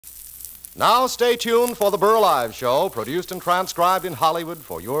Now stay tuned for the Burl Ives Show, produced and transcribed in Hollywood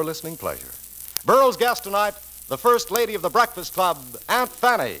for your listening pleasure. Burl's guest tonight, the First Lady of the Breakfast Club, Aunt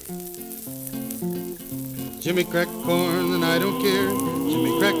Fanny. Jimmy crack corn and I don't care.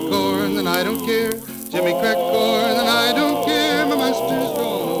 Jimmy crack corn and I don't care. Jimmy crack corn and I don't care. My master's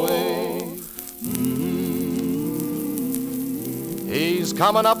gone away. He's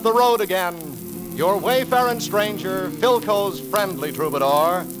coming up the road again. Your wayfaring stranger, Philco's friendly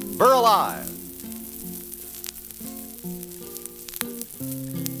troubadour, Burl Ives.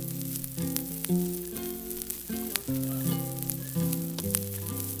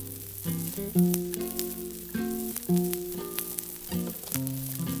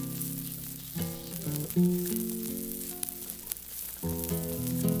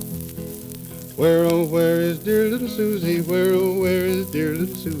 Where, oh, where is dear little Susie? Where, oh, where is dear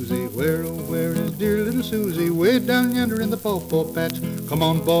little Susie? Where, oh, where is dear little Susie? Way down yonder in the pawpaw patch. Come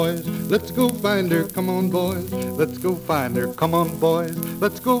on, boys, let's go find her. Come on, boys, let's go find her. Come on, boys,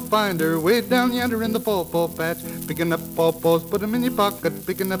 let's go find her. Way down yonder in the pawpaw patch. Picking up pawpaws, put 'em in your pocket.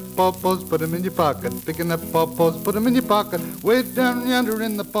 Picking up pawpaws, put 'em in your pocket. Picking up pawpaws, put 'em in your pocket. Way down yonder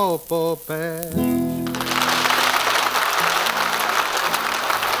in the pawpaw patch.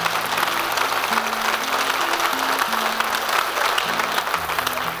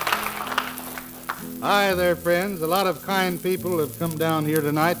 Hi there, friends. A lot of kind people have come down here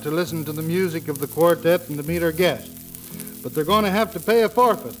tonight to listen to the music of the quartet and to meet our guest. But they're going to have to pay a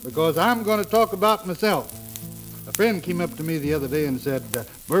forfeit because I'm going to talk about myself. A friend came up to me the other day and said,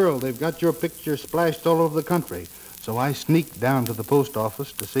 Burl, they've got your picture splashed all over the country. So I sneaked down to the post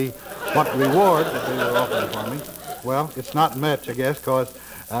office to see what reward that they were offering for me. Well, it's not much, I guess, because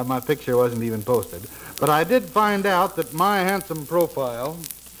my picture wasn't even posted. But I did find out that my handsome profile,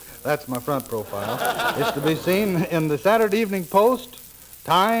 that's my front profile, is to be seen in the Saturday Evening Post,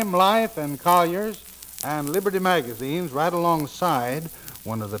 Time, Life, and Collier's, and Liberty magazines right alongside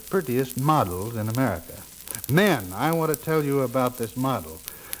one of the prettiest models in America. Men, I want to tell you about this model.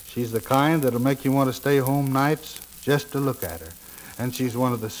 She's the kind that'll make you want to stay home nights just to look at her. And she's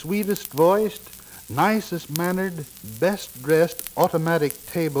one of the sweetest voiced, nicest mannered, best dressed automatic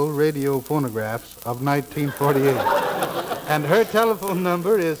table radio phonographs of 1948. And her telephone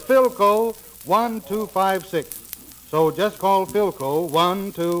number is Philco 1256. So just call Philco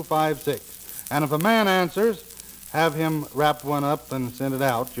 1256. And if a man answers, have him wrap one up and send it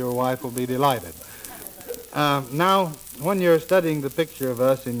out. Your wife will be delighted. Now, when you're studying the picture of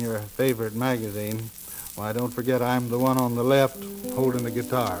us in your favorite magazine, why, don't forget I'm the one on the left holding the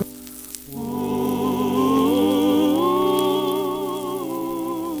guitar.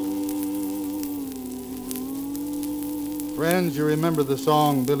 Friends, you remember the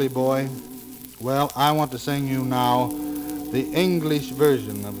song Billy Boy? Well, I want to sing you now the English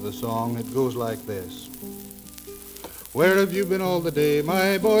version of the song. It goes like this. Where have you been all the day,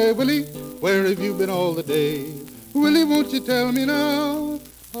 my boy Willie? Where have you been all the day? Willie, won't you tell me now?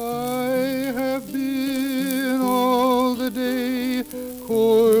 I have been all the day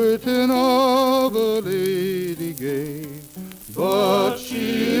courting of a lady gay, but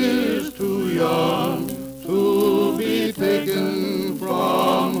she is too young to be taken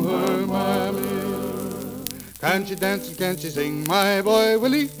from her mammy. Can she dance and can she sing, my boy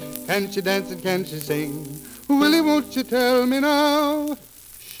Willie? Can she dance and can she sing? Willie, won't you tell me now?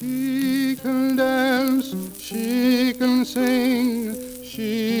 She can dance, she can sing,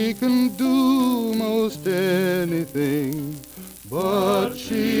 she can do most anything, but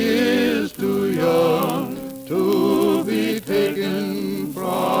she is too young to be taken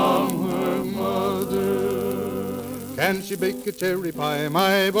from her mother. Can she bake a cherry pie,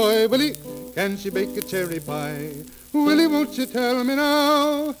 my boy Willie? Can she bake a cherry pie? Willie, won't you tell me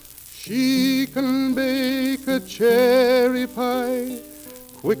now? She can bake a cherry pie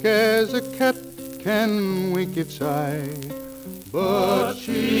quick as a cat can wink its eye, but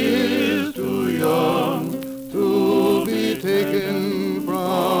she is too young to be taken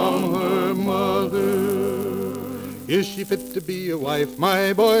from her mother. Is she fit to be a wife,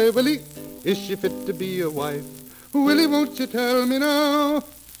 my boy Willie? Is she fit to be a wife? Willie, won't you tell me now?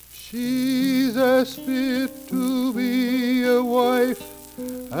 She's as fit to be a wife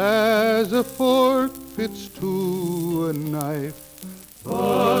as a fork fits to a knife,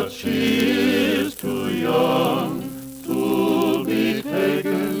 but she is too young to be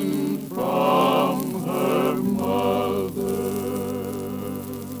taken from her mother.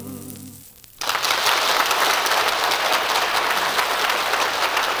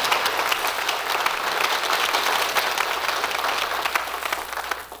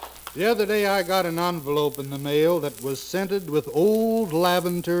 The other day I got an envelope in the mail that was scented with old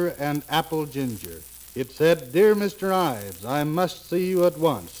lavender and apple ginger. It said, "Dear Mr. Ives, I must see you at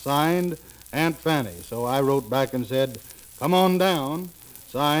once." Signed, Aunt Fanny. So I wrote back and said, "Come on down."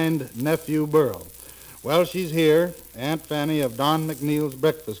 Signed, Nephew Burl. Well, she's here, Aunt Fanny of Don McNeil's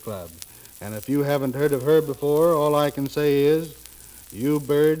Breakfast Club. And if you haven't heard of her before, all I can say is, you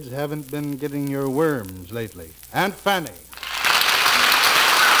birds haven't been getting your worms lately. Aunt Fanny.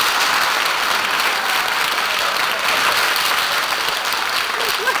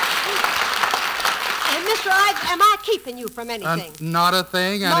 Mr. Ives, am I keeping you from anything? Not a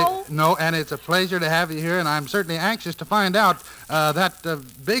thing. And No? and it's a pleasure to have you here, and I'm certainly anxious to find out that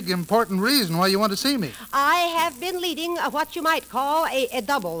big, important reason why you want to see me. I have been leading what you might call a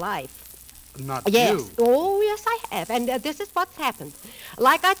double life. Not Yes. you. Oh, yes, I have. And this is what's happened.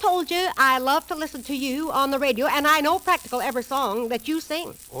 Like I told you, I love to listen to you on the radio, and I know practical every song that you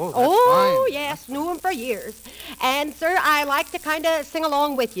sing. Oh, that's fine. Yes, knew them for years. And, sir, I like to kind of sing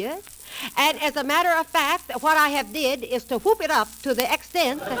along with you. And as a matter of fact, what I have did is to whoop it up to the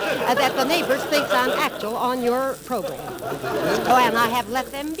extent that the neighbors thinks I'm actual on your program. Oh, and I have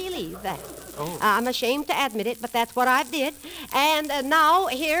let them believe that. I'm ashamed to admit it, but that's what I did. And now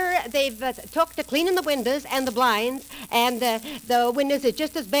here they've took to cleaning the windows and the blinds, and the windows is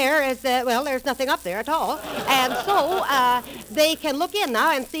just as bare as, well, there's nothing up there at all. And so they can look in now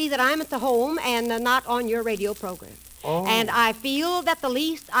and see that I'm at the home and not on your radio program. Oh. And I feel that the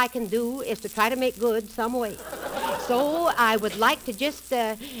least I can do is to try to make good some way. So I would like to just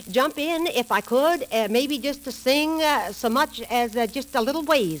jump in, if I could, maybe just to sing so much as just a little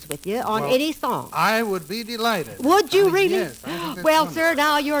ways with you on any song. I would be delighted. Would you really? Yes. I think that's Well, wonderful. sir,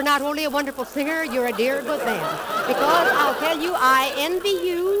 now you're not only a wonderful singer, you're a dear good man. Because I'll tell you, I envy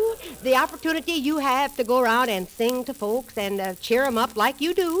you the opportunity you have to go around and sing to folks and cheer them up like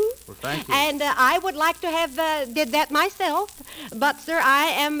you do. Well, thank you. And I would like to have did that myself, but, sir, I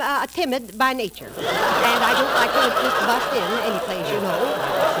am timid by nature. And I don't like to just bust in any place, you know.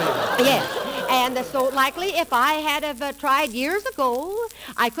 Yes. And so likely if I had have tried years ago,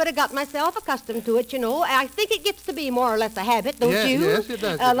 I could have got myself accustomed to it, you know. I think it gets to be more or less a habit, don't you? Yes, it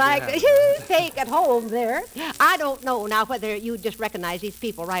does. Like, take it home there. I don't know now whether you just recognize these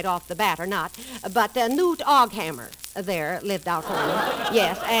people right off the bat or not, but Newt Oghammer there lived out home.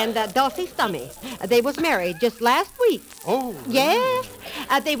 Yes, and Dulcie Stummy. They was married just last week. Oh. Yes.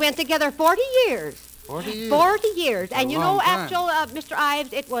 They went together 40 years. 40 years. 40 years. And you know, long time. actual, Mr.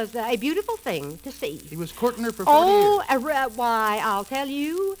 Ives, it was a beautiful thing to see. He was courting her for 40 years. Oh, why, I'll tell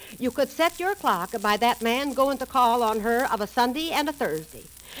you, you could set your clock by that man going to call on her of a Sunday and a Thursday.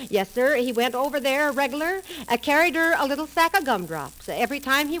 Yes, sir, he went over there regular, carried her a little sack of gumdrops every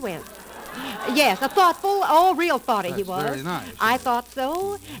time he went. Yes, a thoughtful, real thoughty he was. Very nice. I thought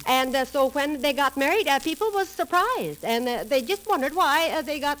so. And so when they got married, people was surprised. And they just wondered why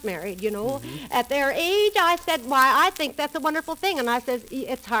they got married, you know. Mm-hmm. At their age, I said, why, I think that's a wonderful thing. And I says,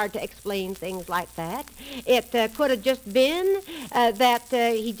 it's hard to explain things like that. It could have just been that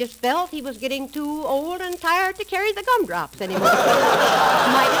he just felt he was getting too old and tired to carry the gumdrops anymore.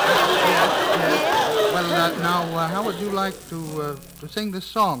 Might have been that. Yes. Well, now, how would you like to sing this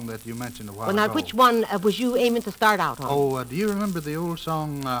song that you mentioned a while Well, now, ago? which one was you aiming to start out on? Oh, do you remember the old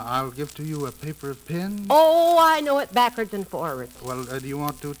song, I'll Give to You a Paper of Pins? Oh, I know it backwards and forwards. Well, do you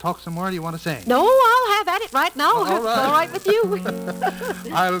want to talk some more or do you want to sing? No, I'll have at it right now. All It's right. all right with you.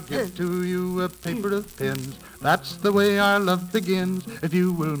 I'll give to you a paper of pins. That's the way our love begins. If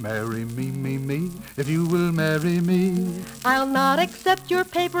you will marry me, if you will marry me. I'll not accept your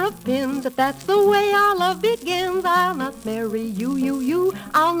paper of pins if that's the way our love begins. I'll not marry you.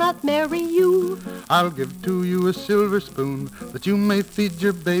 I'll not marry you. I'll give to you a silver spoon that you may feed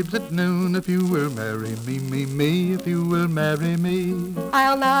your babes at noon. If you will marry me, if you will marry me.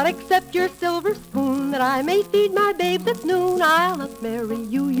 I'll not accept your silver spoon that I may feed my babes at noon. I'll not marry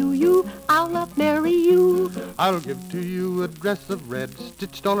you. I'll not marry you. I'll give to you a dress of red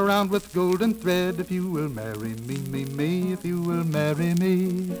stitched all around with golden thread. If you will marry me, if you will marry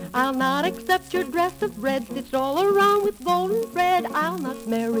me. I'll not accept your dress of red stitched all around with golden thread. I'll not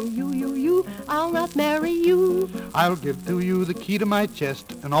marry you. I'll not marry you. I'll give to you the key to my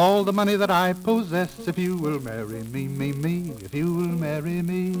chest and all the money that I possess. If you will marry me, if you will marry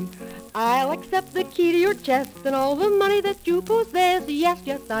me. I'll accept the key to your chest and all the money that you possess. Yes,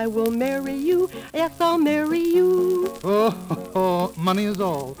 I will marry you. Yes, I'll marry you. Oh, money is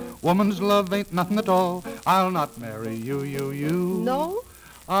all. Woman's love ain't nothing at all. I'll not marry you. No?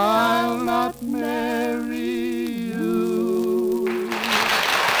 I'll not marry you.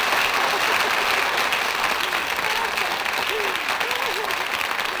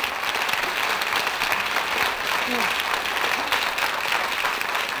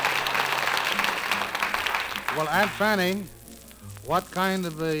 Well, Aunt Fanny, what kind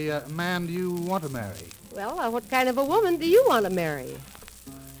of a man do you want to marry? Well, what kind of a woman do you want to marry?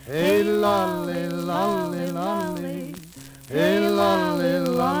 Hey, lolly, lolly, lolly. Hey, lolly,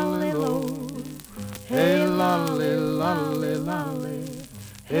 lolly, lo. Hey, lolly, lolly, lolly.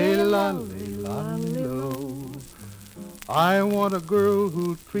 Hey, lolly, lolly, lo. I want a girl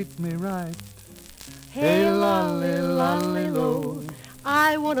who'll treat me right. Hey, lolly, lolly, lo.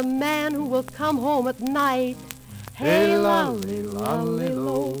 I want a man who will come home at night. Hey, lolly, lolly,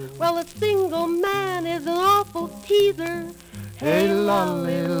 lo. Well, a single man is an awful teaser. Hey,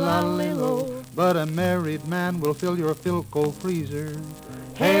 lolly, lolly, lo. But a married man will fill your Philco freezer.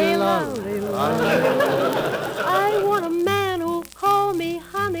 Hey, lolly, lolly, lo. I want a man who'll call me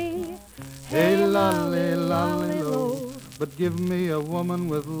honey. Hey, lolly, lolly, lo. But give me a woman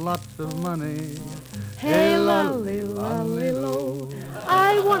with lots of money. Hey, lolly, lolly, lo.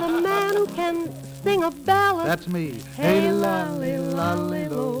 I want a man who can sing a ballad. That's me. Hey, lolly, lolly,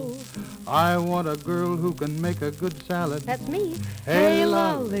 lo. I want a girl who can make a good salad. That's me. Hey,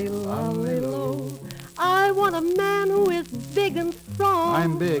 lolly, lolly, lo. I want a man who is big and strong.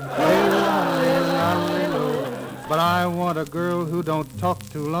 I'm big. Hey, lolly, lolly, lo. But I want a girl who don't talk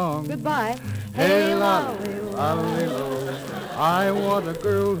too long. Goodbye. Hey, lolly, lolly, lo. I want a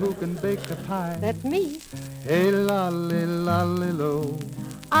girl who can bake a pie. That's me. Hey, lolly, lolly, lo.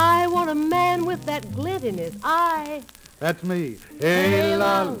 I want a man with that glint in his eye. That's me. Hey,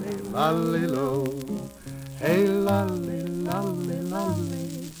 lolly, lolly, lo. Hey, lolly, lolly,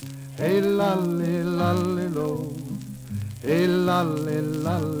 lolly. Hey, lolly, lolly, lo. Hey, lolly,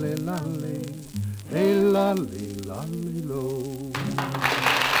 lolly, lolly. Hey, lolly, lolly, lo.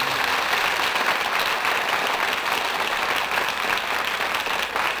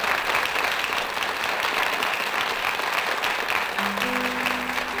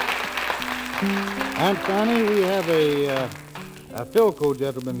 Aunt Fanny, we have a Philco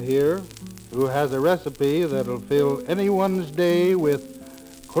gentleman here who has a recipe that'll fill anyone's day with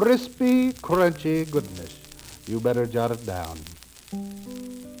crispy, crunchy goodness. You better jot it down.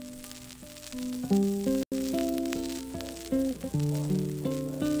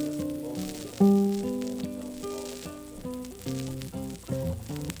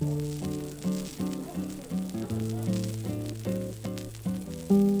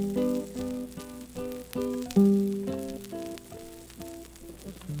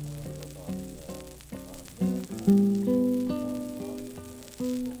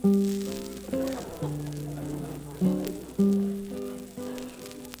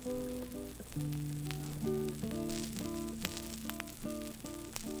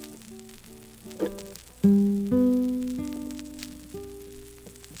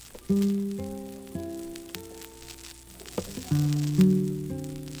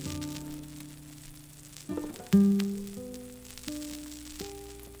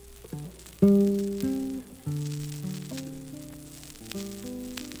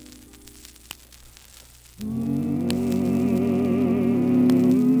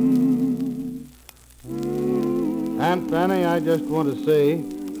 Aunt Fanny, I just want to say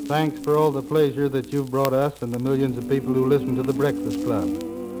thanks for all the pleasure that you've brought us and the millions of people who listen to the Breakfast Club.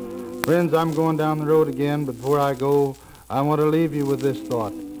 Friends, I'm going down the road again, but before I go, I want to leave you with this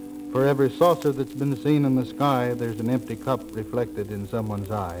thought. For every saucer that's been seen in the sky, there's an empty cup reflected in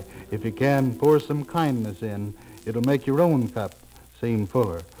someone's eye. If you can, pour some kindness in. It'll make your own cup seem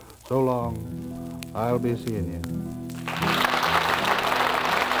fuller. So long. I'll be seeing you.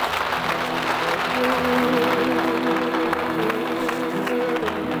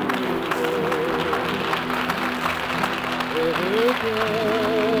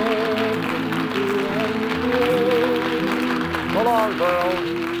 So long, Burl.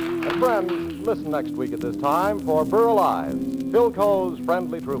 And friends, listen next week at this time for Burl Ives, Philco's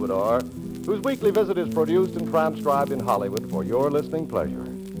friendly troubadour, whose weekly visit is produced and transcribed in Hollywood for your listening pleasure.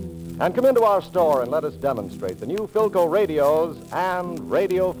 And come into our store and let us demonstrate the new Philco radios and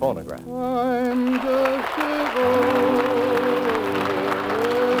radio phonographs. I'm just a